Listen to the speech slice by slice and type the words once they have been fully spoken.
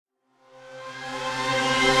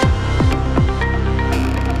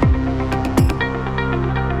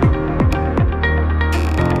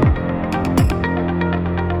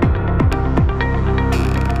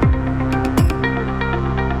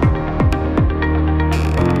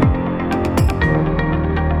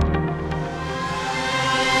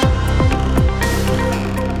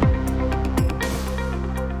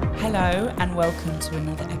welcome to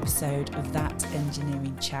another episode of That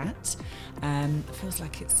Engineering Chat. It feels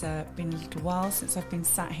like it's been a little while since I've been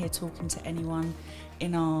sat here talking to anyone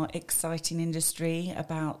in our exciting industry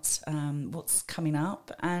about what's coming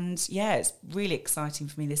up. And yeah, it's really exciting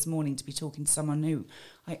for me this morning to be talking to someone who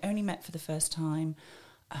I only met for the first time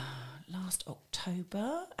last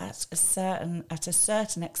October at a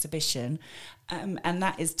certain exhibition, and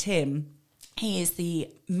that is Tim. He is the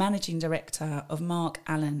managing director of Mark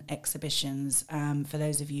Allen Exhibitions. For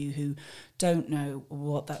those of you who don't know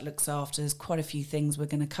what that looks after, there's quite a few things we're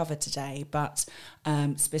going to cover today, but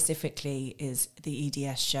specifically is the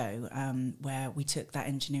EDS show, where we took That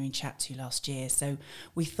Engineering Chat to last year. So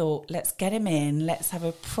we thought, let's get him in, let's have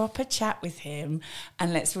a proper chat with him,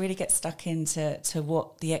 and let's really get stuck into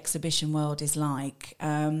what the exhibition world is like.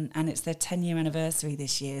 And it's their 10-year anniversary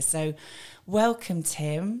this year. So welcome,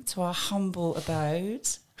 Tim, to our humble abode.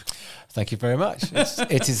 Thank you very much.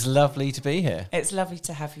 It is lovely to be here. It's lovely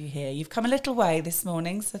to have you here. You've come a little way this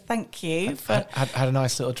morning, so thank you. Had a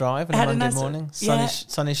nice little drive on a Monday morning.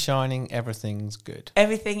 Sun is shining, everything's good.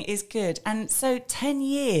 Everything is good. And so 10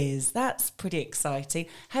 years, that's pretty exciting.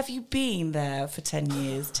 Have you been there for 10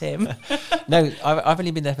 years, Tim? No, I've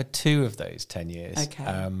only been there for 2 of those 10 years.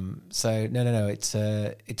 Okay. So no,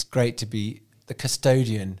 it's great to be the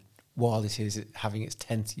custodian while it is having its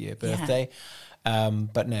 10th year birthday. Yeah.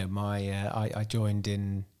 But no, I joined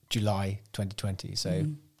in July 2020, so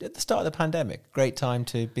at the start of the pandemic. Great time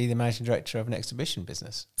to be the managing director of an exhibition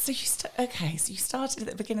business. So you started at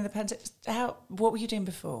the beginning of the pandemic. What were you doing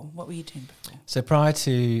before? So prior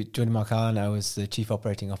to joining Mark Allen, I was the chief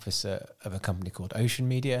operating officer of a company called Ocean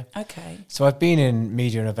Media. Okay. So I've been in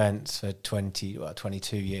media and events for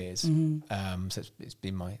 22 years. Mm-hmm. So it's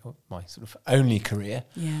been my sort of only career.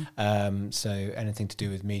 Yeah. So anything to do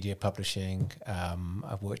with media publishing.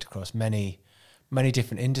 I've worked across many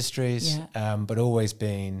different industries, but always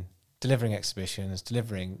been delivering exhibitions,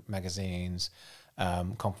 delivering magazines,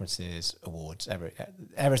 conferences, awards,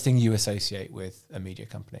 everything you associate with a media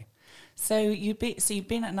company. So you've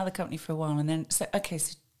been at another company for a while, and then so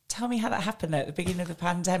tell me how that happened at the beginning of the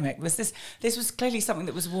pandemic. This was clearly something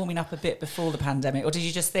that was warming up a bit before the pandemic, or did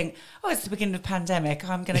you just think, it's the beginning of the pandemic,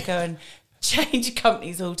 I'm going to go and change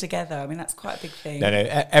companies altogether? I mean, that's quite a big thing. No,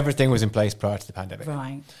 everything was in place prior to the pandemic.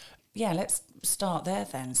 Right. Yeah, let's start there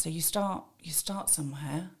then. So you start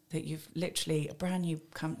somewhere that you've literally a brand new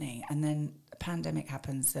company, and then a pandemic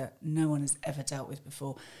happens that no one has ever dealt with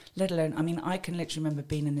before, let alone, I mean, I can literally remember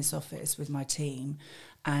being in this office with my team,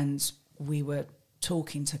 and we were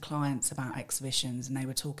talking to clients about exhibitions, and they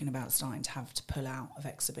were talking about starting to have to pull out of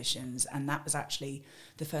exhibitions, and that was actually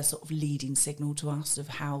the first sort of leading signal to us of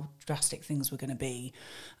how drastic things were going to be.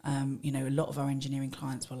 A lot of our engineering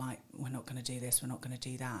clients were like, we're not going to do this, we're not going to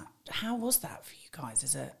do that. How was that for you guys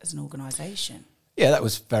as an organisation? Yeah, that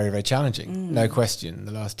was very, very challenging. No question.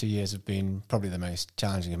 The last 2 years have been probably the most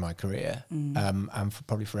challenging in my career, and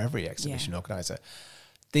probably for every exhibition organiser.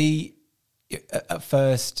 At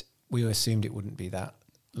first, we assumed it wouldn't be that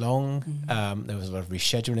long. There was a lot of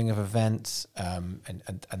rescheduling of events and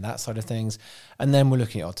that side of things. And then we're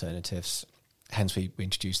looking at alternatives. Hence, we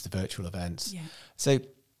introduced the virtual events. Yeah. So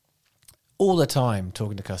all the time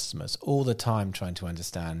talking to customers, all the time trying to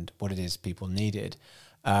understand what it is people needed.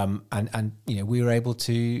 And we were able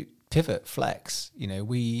to pivot, flex.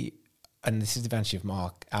 And this is the advantage of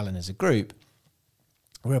Mark Allen as a group.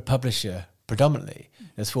 We're a publisher predominantly.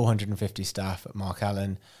 There's 450 staff at Mark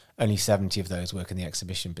Allen. Only 70 of those work in the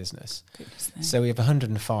exhibition business. So we have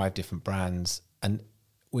 105 different brands, and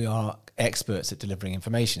we are experts at delivering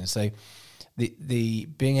information. So the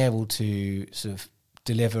being able to sort of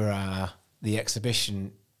deliver the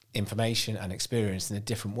exhibition information and experience in a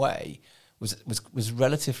different way was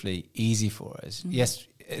relatively easy for us. Mm-hmm. Yes,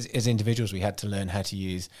 as individuals, we had to learn how to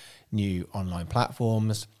use new online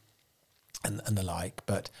platforms and the like,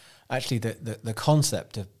 but actually the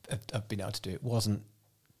concept of being able to do it wasn't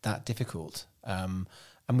that difficult, and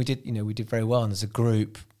we did very well. And as a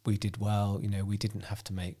group, we did well. We didn't have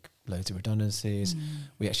to make loads of redundancies.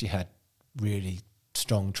 We actually had really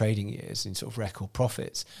strong trading years in sort of record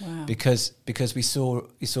profits. Wow. because we saw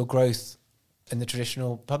growth in the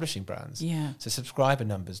traditional publishing brands. Yeah. So subscriber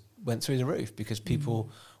numbers went through the roof because people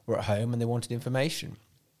were at home and they wanted information.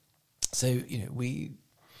 So we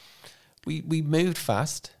moved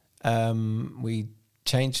fast. We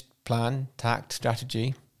changed plan, tact,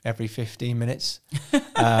 strategy every 15 minutes,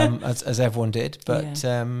 as everyone did. But,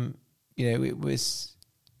 it was,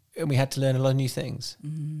 and we had to learn a lot of new things.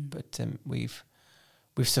 But we've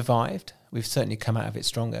survived. We've certainly come out of it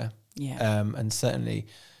stronger. Yeah. And certainly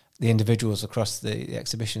the individuals across the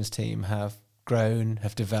exhibitions team have grown,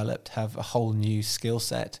 have developed, have a whole new skill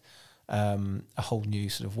set, a whole new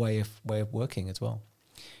sort of way of working as well.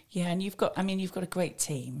 Yeah, and you've got a great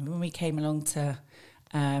team. When we came along to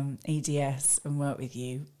EDS and worked with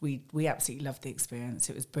you, we absolutely loved the experience.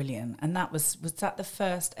 It was brilliant. And that was that the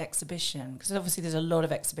first exhibition? Because obviously there's a lot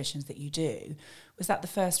of exhibitions that you do. Was that the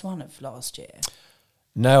first one of last year?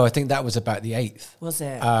 No, I think that was about the 8th. Was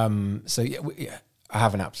it? So I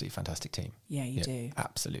have an absolutely fantastic team. Yeah, you do.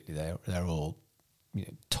 Absolutely, they're all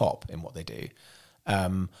top in what they do.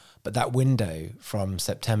 But that window from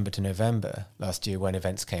September to November last year, when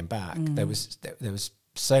events came back, there was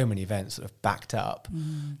so many events sort of backed up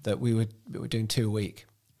that we were doing 2 a week.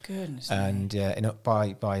 Goodness. And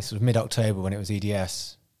by sort of mid-October, when it was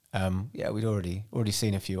EDS, we'd already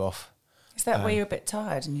seen a few off. Is that why you're a bit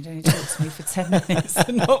tired and you'd only talk to me for 10 minutes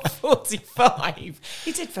and not 45?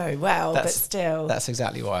 You did very well, but still. That's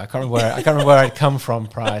exactly why. I can't remember where I'd come from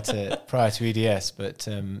prior to EDS, but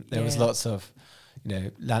there was lots of,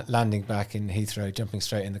 landing back in Heathrow, jumping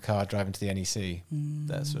straight in the car, driving to the NEC,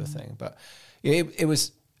 that sort of thing. But it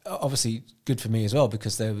was obviously good for me as well,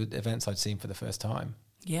 because they were events I'd seen for the first time.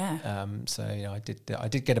 Yeah. So I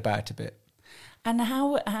did get about a bit. And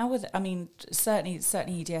how was it? I mean, certainly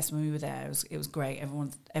EDS when we were there, it was great.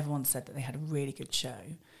 Everyone said that they had a really good show.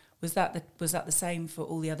 Was that the same for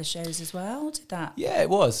all the other shows as well? Did that? Yeah, it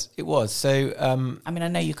was. So I mean, I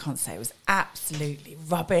know you can't say it was absolutely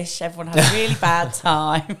rubbish. Everyone had a really bad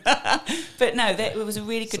time, but no, it was a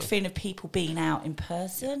really good feeling of people being out in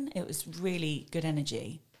person. It was really good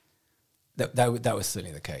energy. That was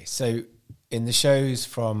certainly the case. So in the shows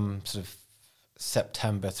from sort of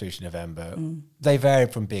September through to November, they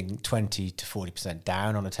varied from being 20 to 40%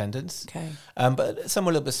 down on attendance. Okay. But some were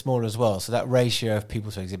a little bit smaller as well. So that ratio of people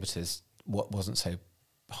to exhibitors wasn't so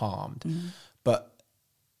harmed. But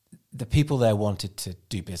the people there wanted to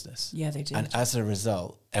do business. Yeah, they did. And as a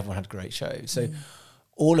result, everyone had great shows. So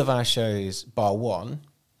all of our shows, bar one,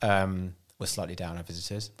 were slightly down on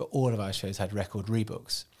visitors, but all of our shows had record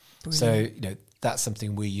rebooks. Brilliant. So, that's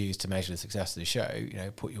something we use to measure the success of the show,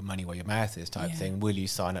 put your money where your mouth is type thing. Will you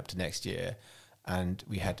sign up to next year? And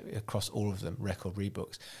we had, across all of them, record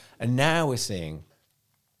rebooks. And now we're seeing,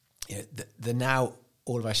 now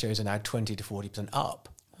all of our shows are now 20 to 40% up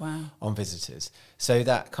on visitors. So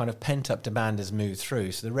that kind of pent-up demand has moved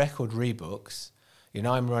through. So the record rebooks,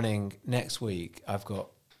 I'm running next week, I've got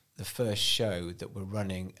the first show that we're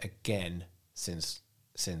running again since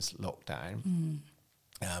lockdown.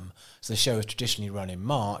 So the show was traditionally run in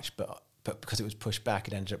March, but because it was pushed back,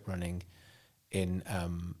 it ended up running in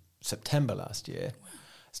September last year. Wow.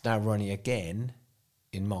 It's now running again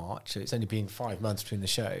in March, so it's only been 5 months between the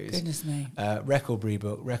shows. Goodness me. Record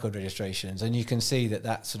rebook, record registrations, and you can see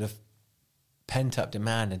that sort of pent-up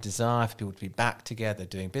demand and desire for people to be back together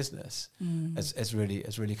doing business has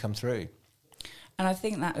really come through. And I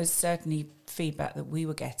think that was certainly feedback that we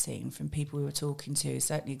were getting from people we were talking to,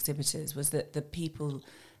 certainly exhibitors, was that the people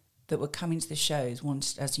that were coming to the shows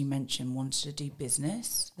wanted, as you mentioned, wanted to do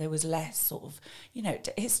business. There was less sort of,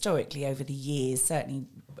 historically over the years, certainly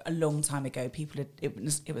a long time ago,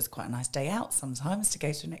 it was quite a nice day out sometimes to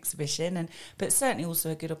go to an exhibition, but certainly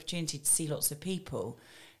also a good opportunity to see lots of people.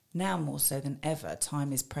 Now more so than ever,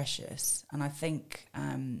 time is precious, and I think,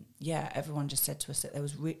 everyone just said to us that it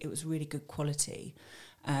was really good quality.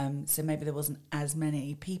 So maybe there wasn't as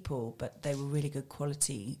many people, but they were really good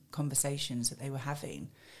quality conversations that they were having,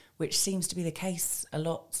 which seems to be the case a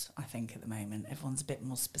lot, I think, at the moment. Everyone's a bit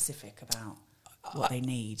more specific about what they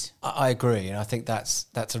need. I agree, and I think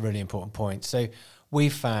that's a really important point. So we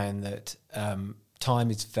found that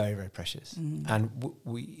time is very, very precious, and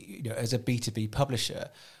we, as a B2B publisher,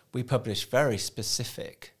 we publish very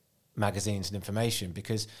specific magazines and information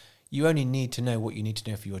because you only need to know what you need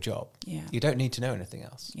to know for your job. Yeah. You don't need to know anything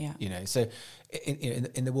else. Yeah. So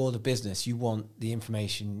in the world of business, you want the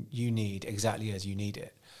information you need exactly as you need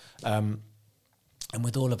it. And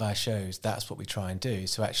with all of our shows, that's what we try and do.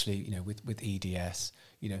 So actually, with EDS,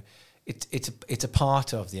 it's a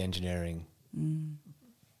part of the engineering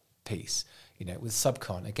piece. With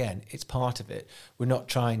Subcon, again, it's part of it. We're not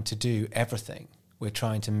trying to do everything. We're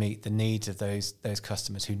trying to meet the needs of those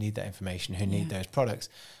customers who need that information, who need those products.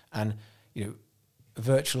 And,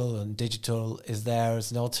 virtual and digital is there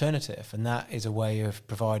as an alternative. And that is a way of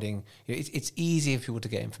providing, it's easy for people to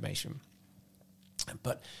get information,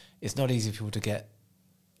 but it's not easy for people to get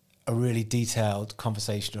a really detailed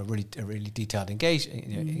conversation or a really detailed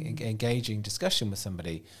engaging discussion with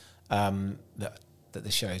somebody that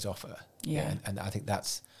the shows offer. Yeah. And I think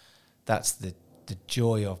that's the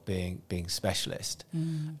joy of being specialist.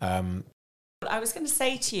 I was going to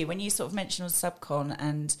say to you, when you sort of mentioned on Subcon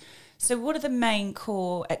and So what are the main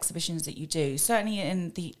core exhibitions that you do? Certainly in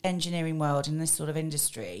the engineering world, in this sort of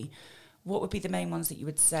industry, what would be the main ones that you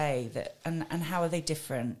would say that, and how are they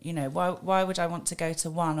different? You know, why would I want to go to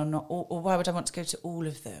one or not, or why would I want to go to all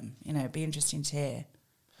of them? You know, it'd be interesting to hear.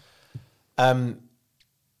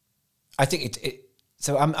 I think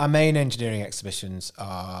so our main engineering exhibitions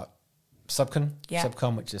are Subcon,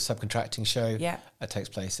 which is a subcontracting show. That takes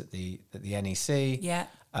place at the NEC.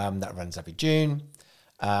 That runs every June.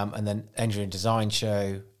 And then Engineering Design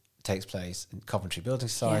Show takes place in Coventry Building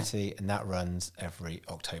Society, and that runs every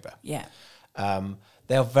October.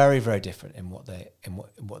 They are very, very different in what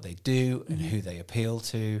they do and who they appeal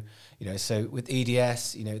to. You know, so with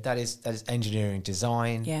EDS, you know, that is engineering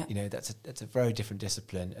design. You know, that's a very different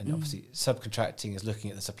discipline, and obviously subcontracting is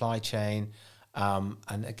looking at the supply chain,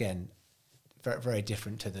 and again, very, very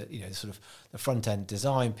different to the, you know, sort of the front end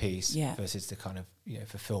design piece versus the kind of, you know,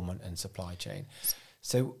 fulfillment and supply chain.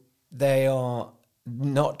 So they are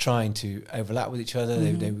not trying to overlap with each other.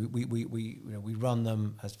 We run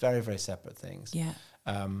them as very, very separate things.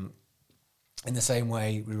 In the same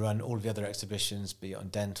way we run all of the other exhibitions, be it on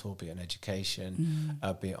dental, be it on education,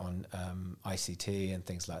 be it on ICT and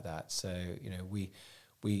things like that. So, you know,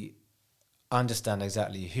 we understand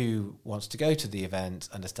exactly who wants to go to the event,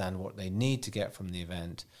 understand what they need to get from the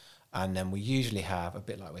event. And then we usually have, a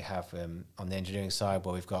bit like we have on the engineering side,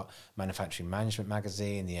 where we've got Manufacturing Management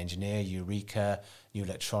Magazine, The Engineer, Eureka, New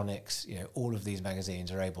Electronics. You know, all of these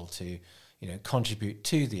magazines are able to, you know, contribute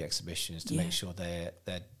to the exhibitions to make sure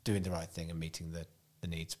they're doing the right thing and meeting the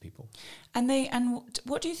needs of people. And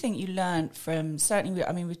what do you think you learned from, certainly,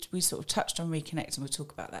 I mean, we sort of touched on Reconnect, and we'll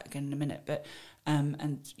talk about that again in a minute, but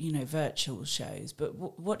and, you know, virtual shows. But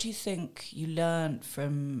what do you think you learned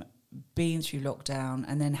from being through lockdown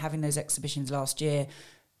and then having those exhibitions last year?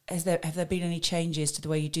 Have there been any changes to the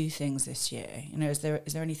way you do things this year? You know, is there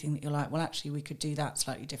anything that you're like, well, actually we could do that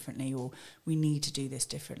slightly differently, or we need to do this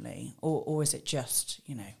differently, or is it just,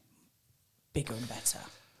 you know, bigger and better?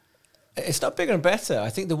 It's not bigger and better. I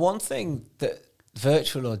think the one thing that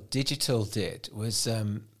virtual or digital did was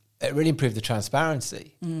it really improved the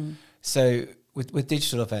transparency. So with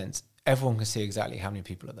digital events, everyone can see exactly how many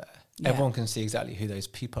people are there. Everyone can see exactly who those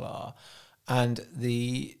people are. And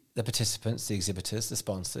the participants, the exhibitors, the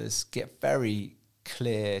sponsors get very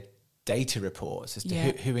clear data reports as to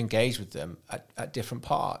who engaged with them at different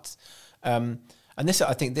parts. And this,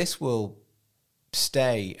 I think this will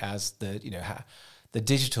stay as the, you know, the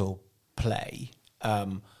digital play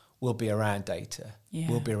will be around data,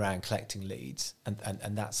 will be around collecting leads, and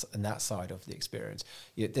that side of the experience.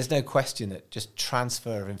 There's no question that just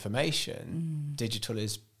transfer of information, digital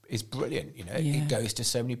is brilliant. You know, it goes to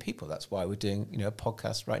so many people. That's why we're doing, you know, a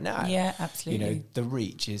podcast right now. Yeah, absolutely. You know, the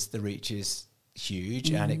reach is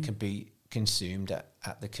huge, and it can be consumed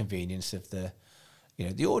at the convenience of the, you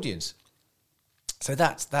know, the audience. So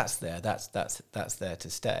that's there. That's there to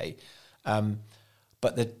stay.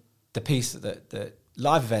 But the piece that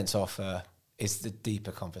live events offer is the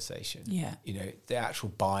deeper conversation. You know, the actual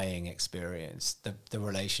buying experience, the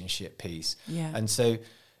relationship piece. And so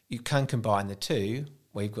you can combine the two.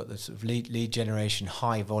 Where you've got the sort of lead generation,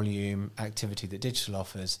 high volume activity that digital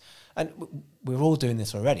offers, and we're all doing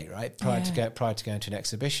this already, right? Prior to going to an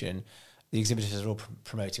exhibition, the exhibitors are all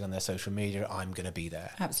promoting on their social media. I'm going to be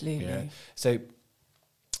there. Absolutely. You know? So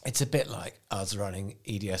it's a bit like us running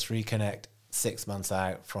EDS Reconnect 6 months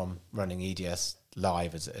out from running EDS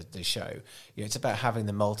live as the show. You know, it's about having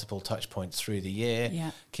the multiple touch points through the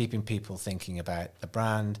year, keeping people thinking about the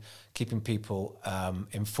brand, keeping people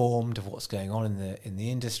informed of what's going on in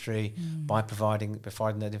the industry by providing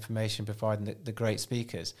that information, providing the great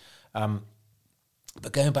speakers.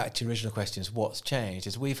 But going back to your original questions, what's changed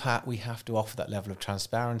is we have to offer that level of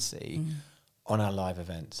transparency on our live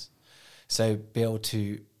events. So be able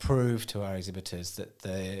to prove to our exhibitors that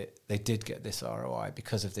they did get this ROI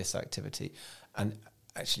because of this activity. And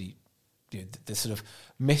actually, you know, the sort of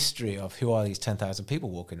mystery of who are these 10,000 people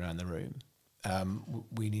walking around the room,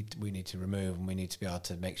 we need to remove, and we need to be able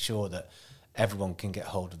to make sure that everyone can get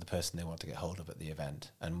hold of the person they want to get hold of at the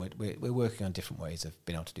event. And we're working on different ways of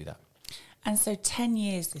being able to do that. And so 10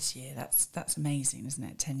 years this year, that's amazing, isn't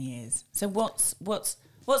it? 10 years. So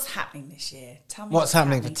what's happening this year? Tell me what's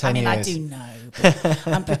happening for 10 years. I mean, I do know, but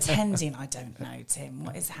I'm pretending I don't know, Tim.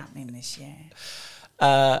 What is happening this year?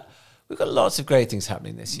 We've got lots of great things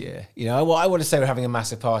happening this year. You know, I want to say we're having a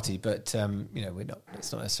massive party, but you know, we're not.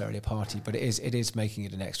 It's not necessarily a party, but it is making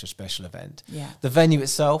it an extra special event. The venue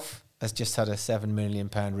itself has just had a £7 million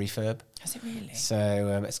refurb. Has it really?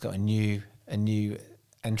 So it's got a new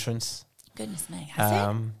entrance. Goodness me, has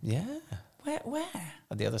it? Yeah. Where?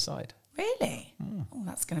 At the other side. Really? Oh,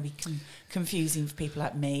 that's going to be confusing for people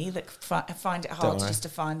like me that find it hard just to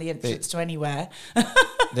find the entrance to anywhere.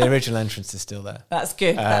 The original entrance is still there. That's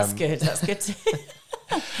good. That's good. That's good.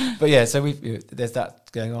 But yeah, so there's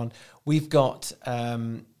that going on. We've got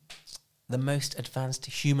the most advanced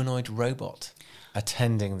humanoid robot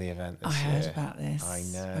attending the event this year. I heard about this. I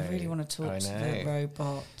know. I really want to talk to the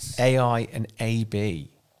robot. AI and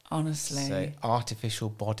AB. Honestly. So artificial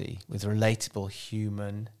body with relatable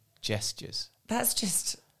human gestures. That's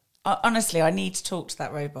just... honestly, I need to talk to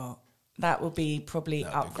that robot. That would be probably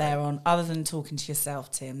up there on... Other than talking to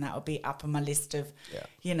yourself, Tim, that would be up on my list of,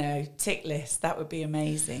 tick list. That would be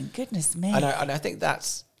amazing. Goodness me. And I think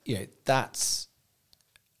that's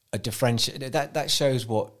a differential... That shows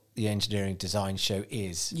what the engineering design show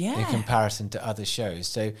is in comparison to other shows.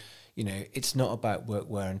 So, it's not about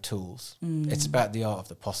workwear and tools. It's about the art of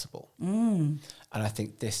the possible. And I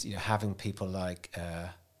think this, having people like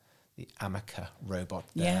the Ameca robot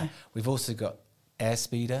there. We've also got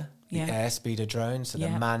Airspeeder, the Airspeeder drones, so the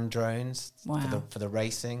manned drones for the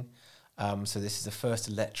racing. So this is the first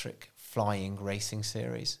electric flying racing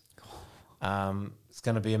series. It's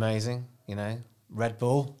going to be amazing, Red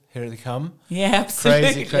Bull, here they come. Yeah,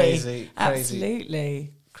 absolutely.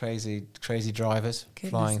 Crazy drivers. Goodness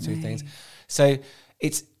flying through me. things. So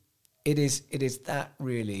it is that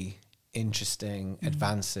really interesting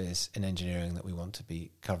advances in engineering that we want to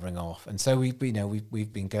be covering off. And so we've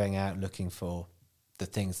been going out looking for the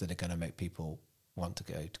things that are going to make people want to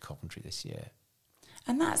go to Coventry this year.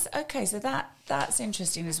 And that's okay. So that's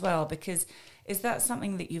interesting as well, because is that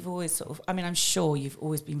something that you've always sort of, I'm sure you've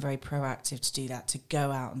always been very proactive to do that, to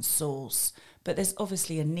go out and source, but there's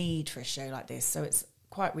obviously a need for a show like this. So it's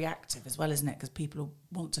quite reactive as well, isn't it? Because people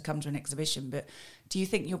want to come to an exhibition. But do you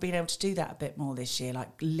think you'll be able to do that a bit more this year? Like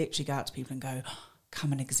literally go out to people and go,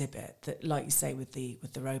 come and exhibit. That, like you say, with the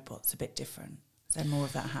robots, a bit different. Is there more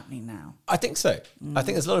of that happening now? I think so. I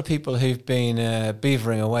think there's a lot of people who've been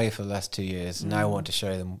beavering away for the last 2 years and now want to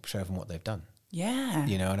show them what they've done. Yeah.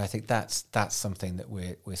 And I think that's something that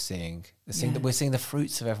we're seeing. That we're seeing the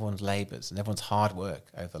fruits of everyone's labours and everyone's hard work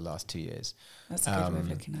over the last 2 years. That's a good way of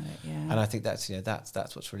looking at it, yeah. And I think that's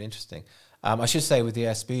what's really interesting. I should say with the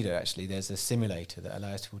Airspeeder, actually, there's a simulator that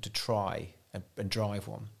allows people to try and drive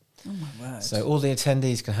one. Oh, my word. So all the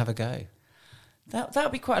attendees can have a go. That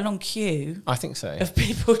would be quite a long queue. I think so. Of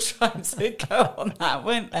people trying to go on that,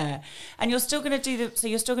 won't there? And you're still going to do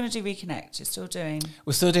you're still going to do Reconnect.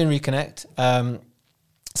 We're still doing Reconnect.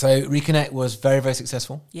 So Reconnect was very, very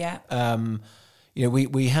successful. Yeah.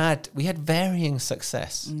 We had varying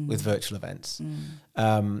success with virtual events.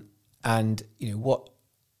 And what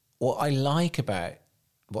I like about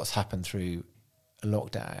what's happened through a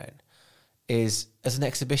lockdown is, as an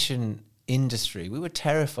exhibition industry, we were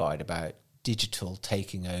terrified about digital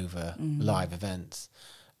taking over live events.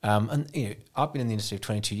 And I've been in the industry for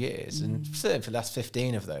 22 years, and certainly for the last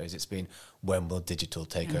 15 of those, it's been, when will digital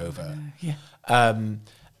take over? Yeah.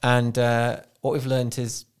 And what we've learned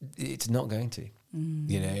is it's not going to.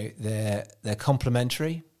 They're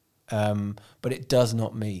complementary, but it does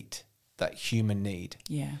not meet that human need.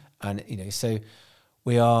 Yeah. And so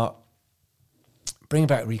we are bringing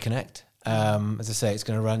back Reconnect. As I say, it's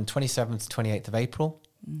going to run 27th to 28th of April.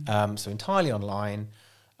 So entirely online,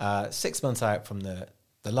 6 months out from the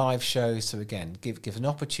live show. So again, give an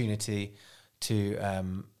opportunity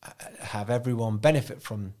to have everyone benefit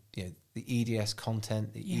from the EDS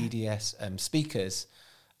content, the EDS speakers,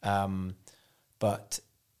 but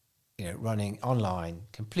running online,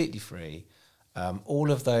 completely free.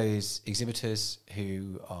 All of those exhibitors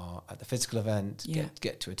who are at the physical event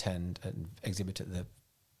get to attend and exhibit at the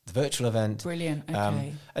virtual event. Brilliant.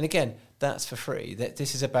 Okay. And again, that's for free.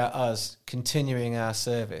 This is about us continuing our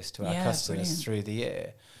service to our customers through the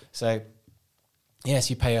year. So yes,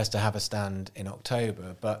 you pay us to have a stand in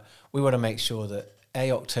October, but we want to make sure that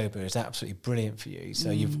October is absolutely brilliant for you. So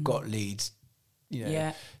you've got leads,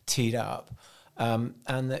 teed up, and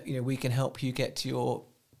that we can help you get to your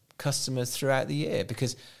customers throughout the year,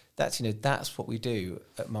 because that's what we do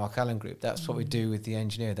at Mark Allen Group. That's what we do with The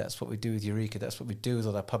Engineer. That's what we do with Eureka. That's what we do with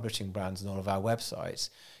all our publishing brands and all of our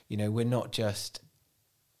websites. We're not just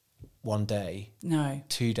one day,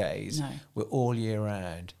 2 days. No. We're all year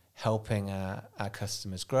round helping our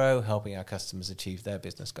customers grow, helping our customers achieve their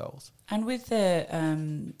business goals. And with the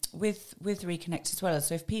with Reconnect as well.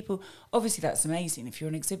 So if people, obviously that's amazing. If you're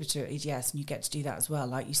an exhibitor at EDS and you get to do that as well,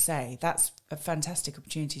 like you say, that's a fantastic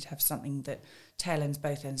opportunity to have something that tail ends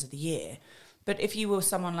both ends of the year. But if you were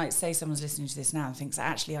someone, like, say someone's listening to this now and thinks,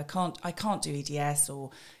 actually, I can't do EDS,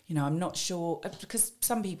 or, I'm not sure, because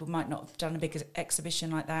some people might not have done a big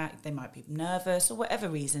exhibition like that. They might be nervous or whatever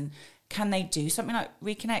reason. can they do something like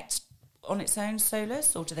Reconnect on its own,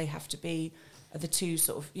 Solus, or do they have to be the two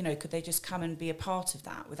sort of, could they just come and be a part of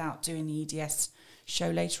that without doing the EDS show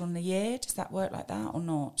later on in the year? Does that work like that or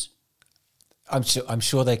not? I'm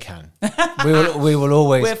sure they can. we will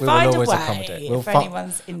always accommodate.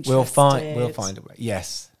 Anyone's interested. We'll find a way.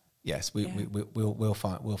 Yes.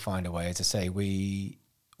 We'll find a way. As I say, we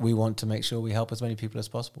want to make sure we help as many people as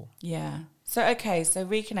possible. Yeah. So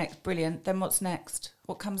Reconnect, brilliant. Then what's next?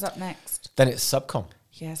 What comes up next? Then it's Subcon.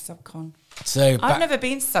 Yeah, Subcon. So I've never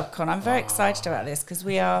been to Subcon. I'm very excited about this because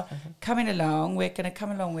we are coming along. We're going to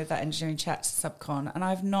come along with that engineering chat to Subcon, and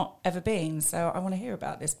I've not ever been. So I want to hear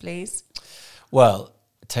about this, please. Well,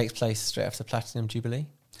 it takes place straight after the Platinum Jubilee.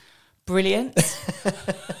 Brilliant.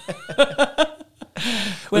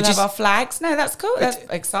 We'll have our flags. No, that's cool. That's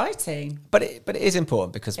exciting. But it is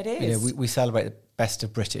important because it is. We celebrate the best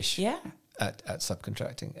of British. Yeah. At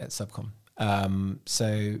subcontracting at Subcon.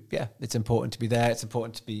 So yeah, it's important to be there. It's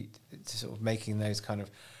important to sort of making those kind of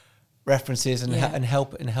references and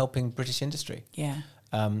helping British industry. Yeah.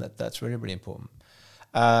 That's really, really important.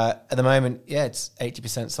 At the moment, it's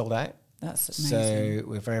 80% sold out. That's amazing. So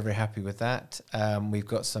we're very, very happy with that. We've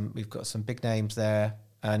got some big names there,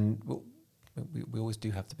 and we always do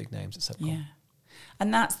have the big names at Subcon. Yeah,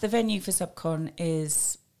 and that's the venue for Subcon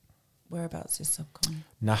is. Whereabouts is Subcon?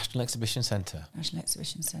 National Exhibition Centre. National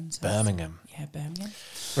Exhibition Centre. Birmingham. Yeah, Birmingham.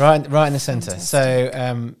 Right in the centre.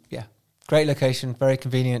 So, great location, very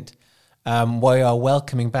convenient. We are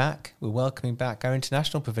welcoming back. We're welcoming back our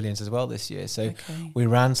international pavilions as well this year. So we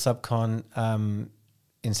ran Subcon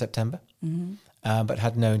in September, but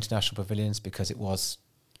had no international pavilions because it was,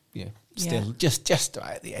 still just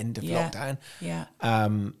right at the end of lockdown. Yeah.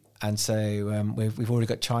 And so we've already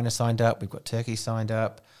got China signed up. We've got Turkey signed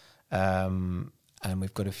up. And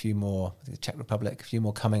we've got a few more, the Czech Republic, a few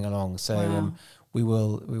more coming along. So we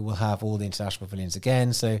will have all the international pavilions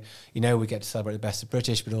again. So we get to celebrate the best of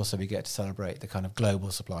British, but also we get to celebrate the kind of global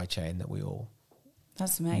supply chain that we all.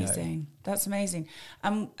 That's amazing. Know. That's amazing.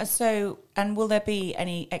 So, and will there be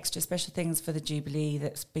any extra special things for the Jubilee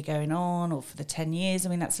that's be going on, or for the 10 years? I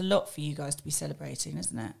mean, that's a lot for you guys to be celebrating,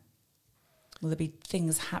 isn't it? Will there be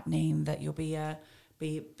things happening that you'll be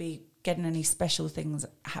getting any special things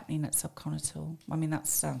happening at Subcon at all? I mean, that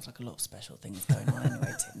sounds like a lot of special things going on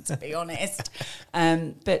anyway, Tim, to be honest.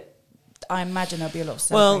 But I imagine there'll be a lot of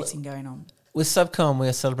celebrating going on. With Subcon, we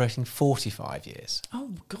are celebrating 45 years.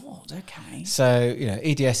 Oh, God, okay. So,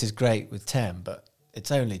 EDS is great with 10, but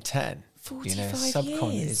it's only 10. 45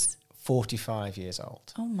 Subcon years? is 45 years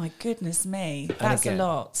old. Oh, my goodness me. That's a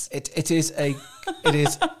lot. It is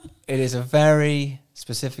a very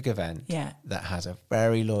specific event that has a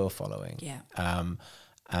very loyal following. Yeah.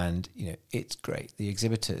 And it's great. The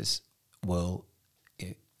exhibitors will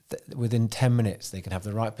within 10 minutes they can have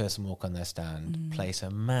the right person walk on their stand, place a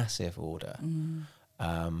massive order.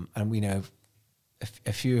 And we know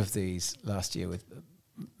a few of these last year with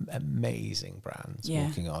amazing brands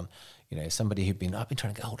walking on. Somebody I've been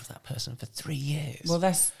trying to get hold of that person for 3 years. Well,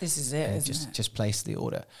 this is it, isn't it? Just place the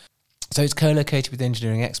order. So it's co-located with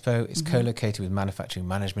Engineering Expo. It's co-located with Manufacturing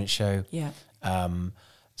Management Show. Yeah.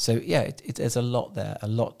 There's a lot there, a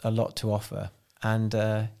lot to offer, and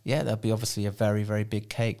there'll be obviously a very, very big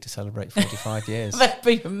cake to celebrate 45 years. There'll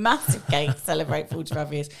be a massive cake to celebrate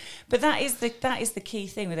 45 years. But that is the key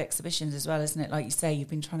thing with exhibitions as well, isn't it? Like you say, you've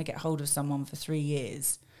been trying to get hold of someone for 3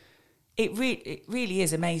 years. It really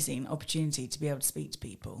is amazing opportunity to be able to speak to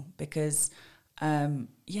people because. And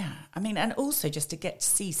also just to get to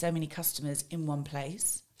see so many customers in one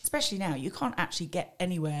place, especially now. You can't actually get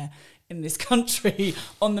anywhere in this country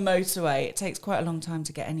on the motorway. It takes quite a long time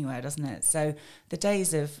to get anywhere, doesn't it? So the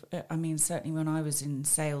days of, certainly when I was in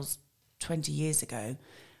sales 20 years ago,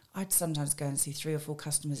 I'd sometimes go and see 3 or 4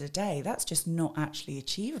 customers a day. That's just not actually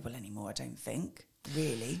achievable anymore, I don't think,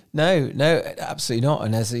 really. No, absolutely not.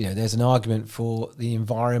 And there's an argument for the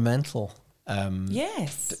environmental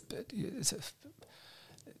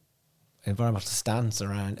environmental stance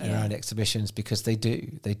around exhibitions because they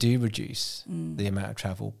do reduce the amount of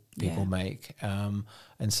travel people make, and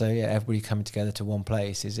so everybody coming together to one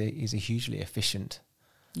place is a hugely efficient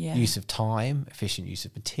use of time, efficient use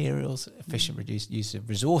of materials, efficient use of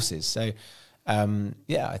resources. So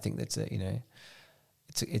I think that's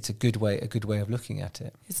it's a good way of looking at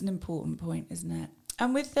it. It's an important point, isn't it?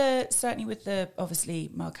 And with obviously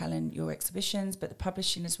Mark Allen, your exhibitions, but the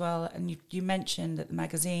publishing as well. And you mentioned that the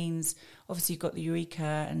magazines, obviously you've got the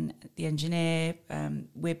Eureka and the Engineer.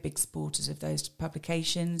 We're big supporters of those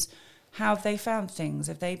publications. How have they found things?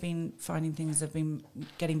 Have they been finding things have been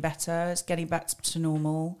getting better, getting back to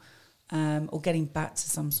normal, or getting back to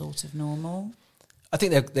some sort of normal? I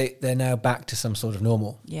think they're now back to some sort of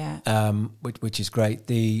normal. Yeah. Which is great.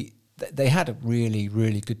 They had a really,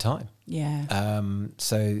 really good time. Yeah.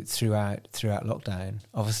 So throughout lockdown,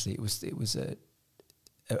 obviously it was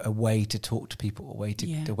a way to talk to people,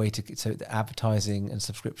 so the advertising and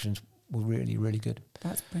subscriptions were really, really good.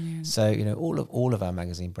 That's brilliant. So all of our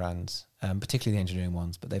magazine brands, particularly the engineering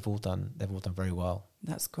ones, but they've all done very well.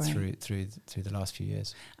 That's great. Through the last few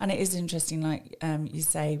years. And it is interesting, like you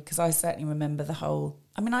say, because I certainly remember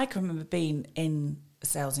I can remember being in a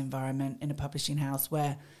sales environment in a publishing house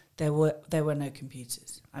where there were no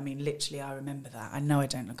computers. I mean, literally, I remember that. I know I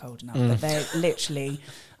don't look old enough, but they literally,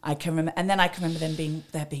 I can remember. And then I can remember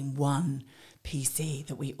there being one PC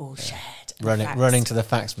that we all shared. Running to the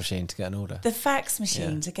fax machine to get an order. The fax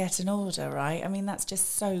machine to get an order, right? I mean, that's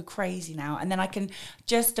just so crazy now. And then I can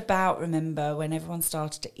just about remember when everyone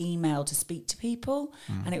started to email to speak to people,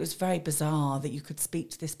 and it was very bizarre that you could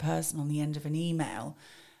speak to this person on the end of an email.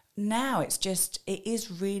 Now it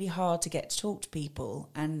is really hard to get to talk to people,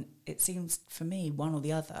 and it seems for me one or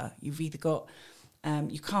the other. You've either got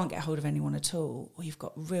you can't get hold of anyone at all, or you've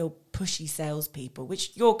got real pushy salespeople,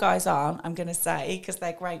 which your guys aren't, I'm going to say, because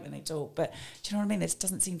they're great when they talk. But do you know what I mean? There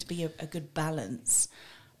doesn't seem to be a good balance.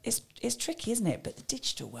 It's tricky, isn't it? But the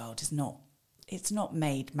digital world is not. It's not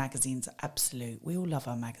made magazines absolute. We all love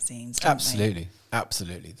our magazines, don't Absolutely.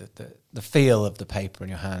 The feel of the paper in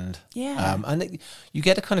your hand. Yeah. And you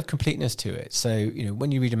get a kind of completeness to it. So,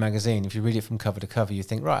 when you read a magazine, if you read it from cover to cover, you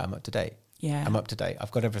think, right, I'm up to date. Yeah. I'm up to date. I've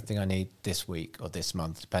got everything I need this week or this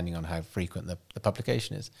month, depending on how frequent the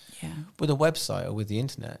publication is. Yeah. With a website or with the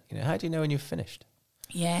internet, how do you know when you've finished?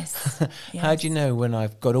 Yes. How do you know when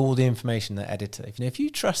I've got all the information that editor? If you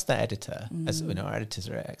trust that editor, as our editors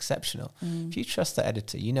are exceptional. If you trust that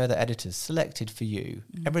editor, you know that editor's selected for you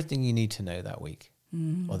everything you need to know that week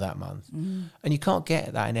or that month, and you can't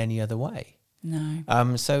get that in any other way.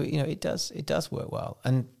 No. So it does work well,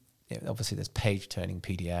 and obviously there's page turning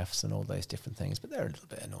PDFs and all those different things, but they're a little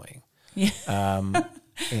bit annoying. Yeah.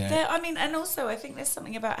 And also I think there's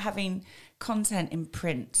something about having content in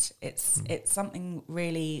print. It's something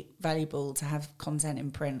really valuable to have content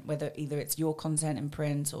in print, whether either it's your content in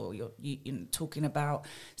print or you're talking about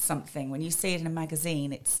something. When you see it in a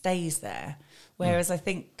magazine, it stays there. Whereas I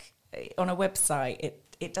think on a website,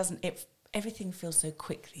 it doesn't. Everything feels so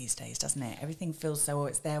quick these days, doesn't it? Everything feels so,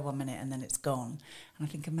 it's there 1 minute and then it's gone. And I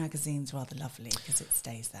think a magazine's rather lovely because it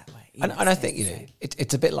stays that way. And I think,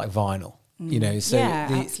 it's a bit like vinyl, so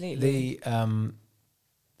absolutely.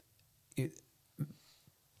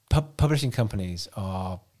 Publishing companies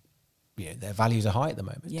are, their values are high at the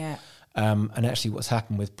moment. Yeah. And actually what's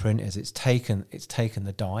happened with print is it's taken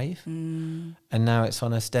the dive and now it's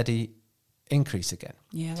on a steady increase again.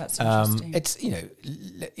 Yeah, that's interesting. It's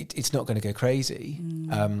it's not going to go crazy,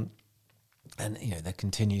 and there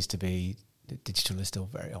continues to be, digital is still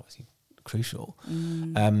very obviously crucial.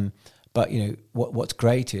 But what's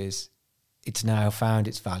great is it's now found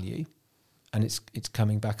its value, and it's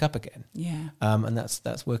coming back up again. Yeah. And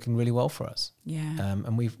that's working really well for us. Yeah.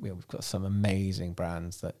 And we've got some amazing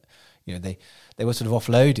brands that they were sort of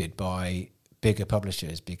offloaded by bigger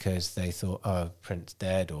publishers because they thought, oh, print's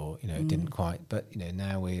dead, or it didn't quite. But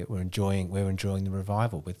now we're enjoying the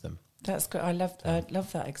revival with them. That's good. I love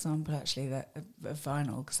that example actually, that of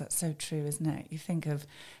vinyl, because that's so true, isn't it? You think of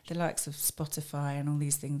the likes of Spotify and all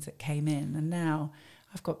these things that came in, and now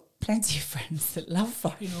I've got plenty of friends that love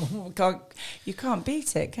vinyl. You can't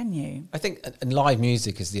beat it, can you? I think, and live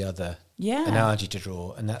music is the other analogy to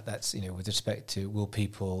draw, and that's with respect to, will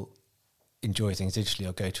people enjoy things digitally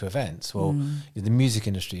or go to events? Well, the music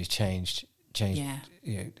industry has changed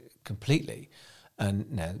completely,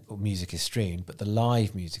 and now music is streamed, but the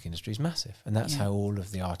live music industry is massive, and that's how all of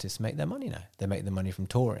the artists make their money now. They make the money from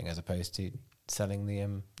touring as opposed to selling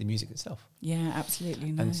the music itself. Yeah,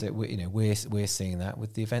 absolutely. No. And so we're seeing that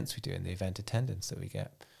with the events we do and the event attendance that we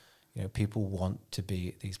get. People want to be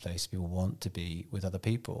at these places. People want to be with other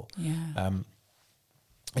people. Yeah.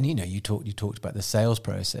 And you talked about the sales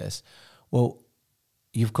process. Well,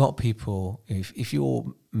 you've got people, if you're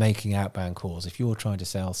making outbound calls, if you're trying to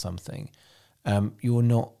sell something, you're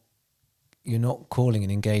not calling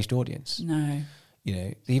an engaged audience. No.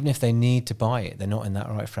 Even if they need to buy it, they're not in that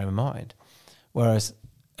right frame of mind. Whereas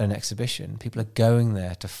an exhibition, people are going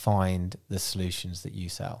there to find the solutions that you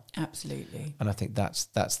sell. Absolutely. And I think that's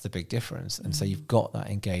the big difference. And so you've got that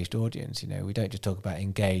engaged audience. We don't just talk about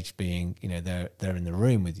engaged being, they're in the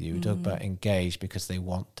room with you. We talk about engaged because they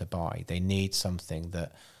want to buy. They need something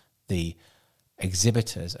that the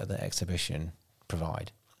exhibitors at the exhibition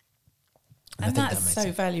provide. And that's so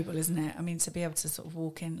valuable, isn't it? I mean, to be able to sort of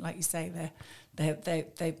walk in, like you say,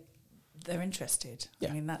 they're interested. Yeah.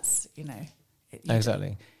 I mean, that's,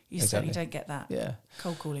 Exactly. You certainly don't get that. Yeah.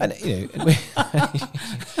 Cold calling. And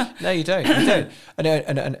no, you don't.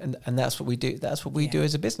 And that's what we do. That's what we do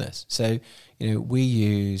as a business. So, we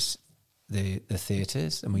use the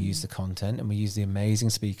theatres, and we use the content, and we use the amazing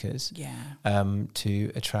speakers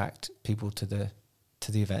to attract people to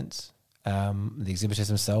the events. The exhibitors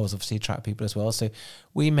themselves obviously attract people as well. So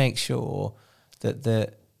we make sure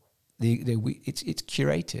that it's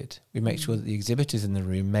curated. We make sure that the exhibitors in the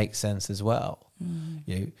room make sense as well.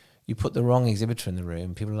 You put the wrong exhibitor in the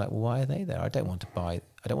room, people are like, well, why are they there? I don't want to buy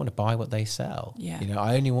what they sell.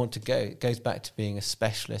 I only want to go. It goes back to being a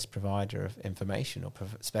specialist provider of information, or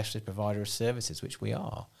specialist provider of services, which we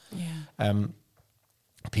are.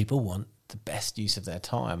 People want the best use of their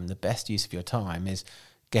time, and the best use of your time is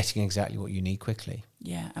getting exactly what you need quickly.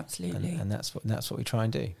 Yeah, absolutely. And that's what we try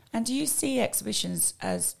and do. And do you see exhibitions,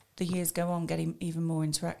 as the years go on, getting even more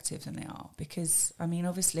interactive than they are? Because, I mean,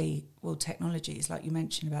 obviously, technologies, like you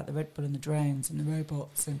mentioned about the Red Bull and the drones and the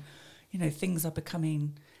robots, and, things are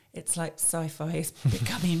becoming, it's like sci-fi is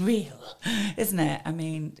becoming real, isn't it? I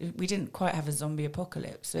mean, we didn't quite have a zombie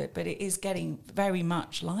apocalypse, but it is getting very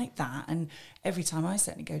much like that. And every time I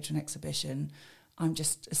certainly go to an exhibition, I'm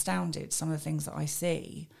just astounded, some of the things that I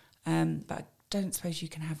see. But I don't suppose you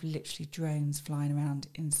can have literally drones flying around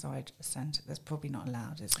inside a centre. That's probably not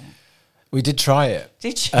allowed, is it? We did try it.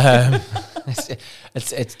 Did you?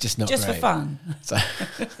 It's just not just great. For fun. So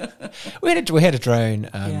we had a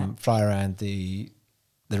drone fly around the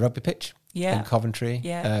rugby pitch in Coventry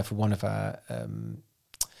for one of our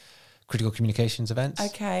critical communications events.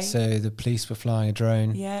 Okay. So the police were flying a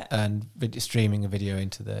drone and streaming a video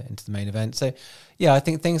into the main event. So I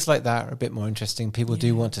think things like that are a bit more interesting. People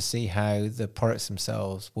do want to see how the products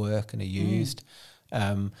themselves work and are used.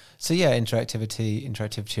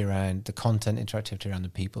 Interactivity around the content, interactivity around the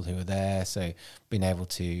people who are there. So being able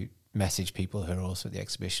to message people who are also at the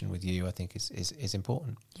exhibition with you, I think is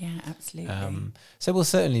important. Yeah, absolutely. So we'll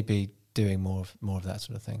certainly be doing more of that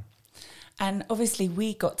sort of thing. And obviously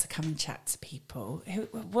we got to come and chat to people.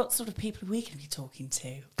 What sort of people are we going to be talking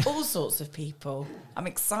to? All sorts of people. I'm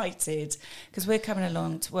excited because we're coming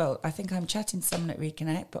along to, I think I'm chatting to someone at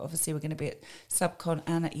Reconnect, but obviously we're going to be at Subcon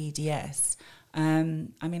and at EDS. I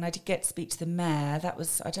mean, I did get to speak to the mayor. I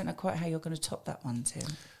don't know quite how you're going to top that one, Tim.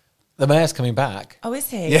 The mayor's coming back. Oh, is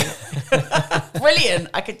he? Yeah. Brilliant.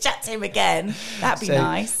 I could chat to him again. That'd be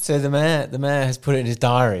nice. So the mayor has put it in his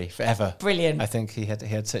diary forever. Brilliant. I think he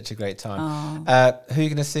had such a great time. Who are you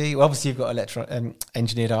going to see? Well, obviously you've got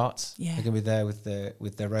Engineered Arts. Yeah. They're going to be there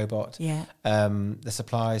with their robot. Yeah. The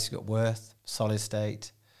suppliers, you've got Worth, Solid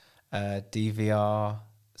State, DVR,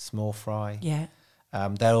 Small Fry. Yeah.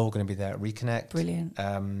 They're all going to be there at Reconnect. Brilliant.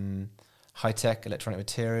 High Tech Electronic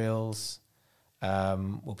Materials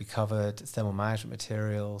will be covered, thermal management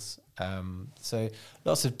materials. So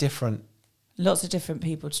lots of different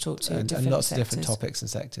people to talk to, and lots of different topics and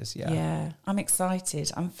sectors. Yeah, I'm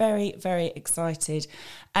excited. I'm very, very excited.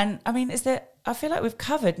 And I mean, I feel like we've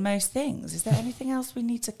covered most things. Is there anything else we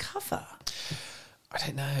need to cover? I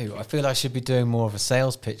don't know. I feel I should be doing more of a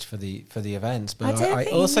sales pitch for the events, but I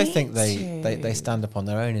also think they stand up on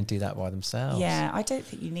their own and do that by themselves. Yeah, I don't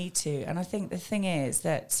think you need to. And I think the thing is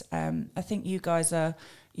that I think you guys are,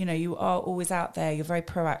 you are always out there. You're very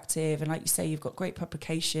proactive, and like you say, you've got great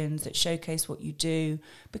publications that showcase what you do.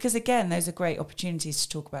 Because again, those are great opportunities to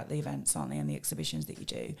talk about the events, aren't they, and the exhibitions that you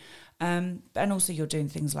do. And also you're doing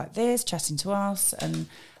things like this, chatting to us, and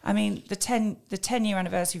I mean the 10-year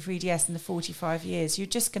anniversary for EDS and the 45 years, you're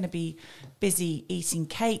just going to be busy eating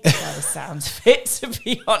cake by the sounds of it, to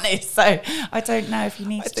be honest. So I don't know if you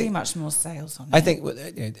need to do much more sales on it. I think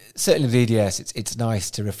certainly with EDS, it's nice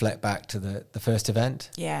to reflect back to the first event.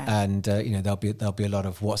 Yeah. And there'll be a lot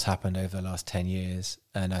of what's happened over the last 10 years,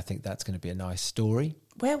 and I think that's going to be a nice story.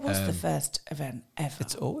 Where was the first event ever?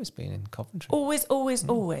 It's always been in Coventry. Always.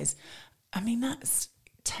 I mean, that's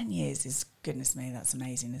 10 years is, goodness me, that's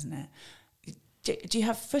amazing, isn't it? Do you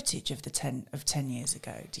have footage of 10 years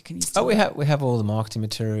ago? Can you still? We have all the marketing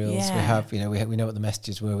materials. Yeah. We have we know what the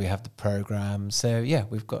messages were. We have the program. So yeah,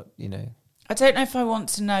 we've got I don't know if I want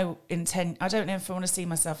to know I don't know if I want to see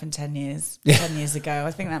myself in 10 years. 10 years ago,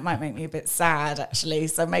 I think that might make me a bit sad, actually.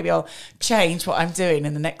 So maybe I'll change what I'm doing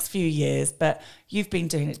in the next few years. But you've been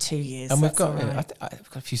doing it 2 years, and we've got I've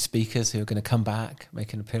got a few speakers who are going to come back,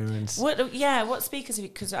 make an appearance. What speakers?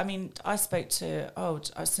 Because I mean, I spoke to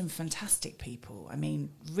some fantastic people. I mean,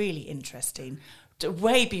 really interesting.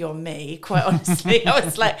 Way beyond me, quite honestly. I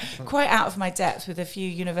was like quite out of my depth with a few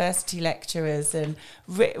university lecturers, and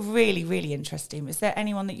really, really interesting. Is there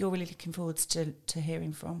anyone that you're really looking forward to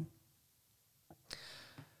hearing from?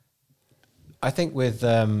 I think with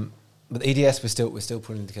EDS, we're still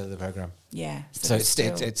putting together the program. Yeah. So it's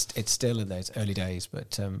still in those early days,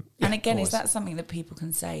 but and again, is that something that people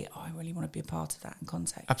can say? Oh, I really want to be a part of that and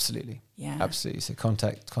contact. Absolutely. Yeah. Absolutely. So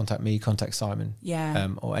contact me, contact Simon. Yeah.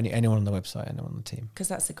 Or anyone on the website, anyone on the team. Because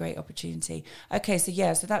that's a great opportunity. Okay,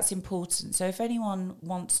 so that's important. So if anyone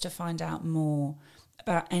wants to find out more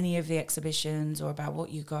about any of the exhibitions or about what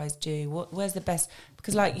you guys do, where's the best?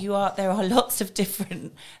 Because there are lots of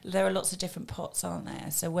different pots, aren't there?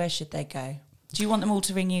 So where should they go? Do you want them all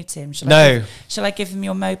to ring you, Tim? Shall I give them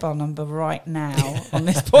your mobile number right now on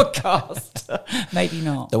this podcast? Maybe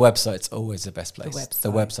not. The website's always the best place.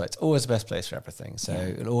 The website's always the best place for everything. So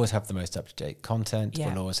it'll always have the most up-to-date content. Yeah.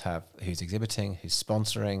 We'll always have who's exhibiting, who's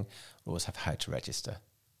sponsoring. We'll always have how to register.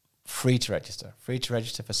 Free to register for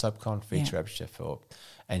Subcon, free to register for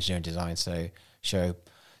engineering design. So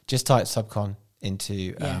just type Subcon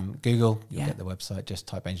into Google, you'll get the website. Just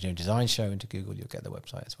type engineering design show into Google, you'll get the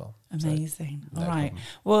website as well. Amazing. So, all right. Problem.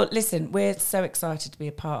 Well, listen, we're so excited to be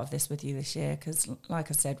a part of this with you this year because, like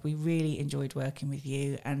I said, we really enjoyed working with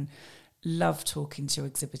you and love talking to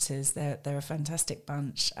exhibitors. They're a fantastic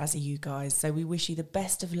bunch, as are you guys. So we wish you the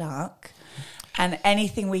best of luck. And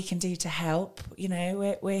anything we can do to help,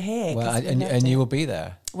 we're here. Well, and you will be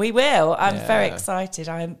there. We will. I'm very excited.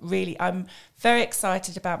 I'm very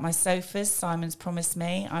excited about my sofas. Simon's promised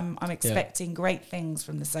me. I'm expecting great things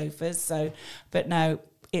from the sofas. So, but no,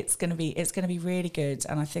 it's going to be really good.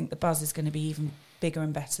 And I think the buzz is going to be even bigger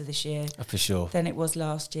and better this year. For sure. Than it was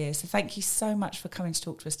last year. So thank you so much for coming to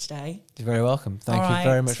talk to us today. You're very welcome. Thank you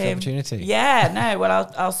very much for the opportunity. Yeah, no,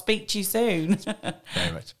 well, I'll speak to you soon.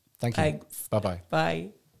 Very much. Thank you. Thanks. Bye-bye. Bye.